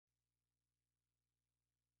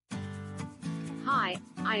Hi,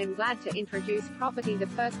 I am glad to introduce property the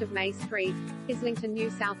 1st of May Street, Islington, New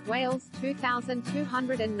South Wales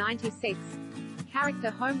 2296.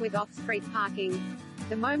 Character home with off-street parking.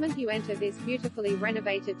 The moment you enter this beautifully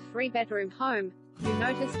renovated 3-bedroom home, you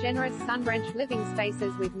notice generous sun-drenched living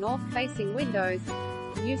spaces with north-facing windows.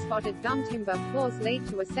 New spotted gum timber floors lead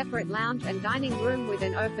to a separate lounge and dining room with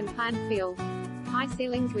an open-plan feel. High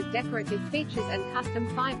ceilings with decorative features and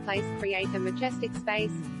custom fireplace create a majestic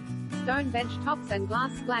space. Stone bench tops and glass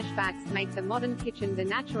splashbacks make the modern kitchen the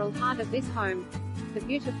natural heart of this home. The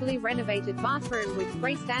beautifully renovated bathroom with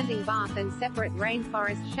freestanding bath and separate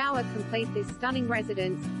rainforest shower complete this stunning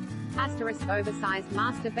residence. Oversized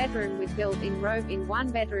master bedroom with built-in robe in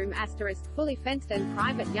 1-bedroom. Fully fenced and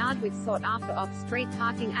private yard with sought-after off-street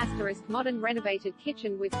parking. Modern renovated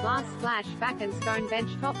kitchen with glass splashback and stone bench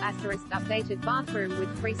top. Updated bathroom with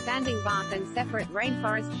freestanding bath and separate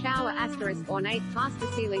rainforest shower. Ornate plaster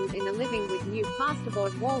ceilings in the living with new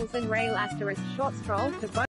plasterboard walls and rail. Short stroll to both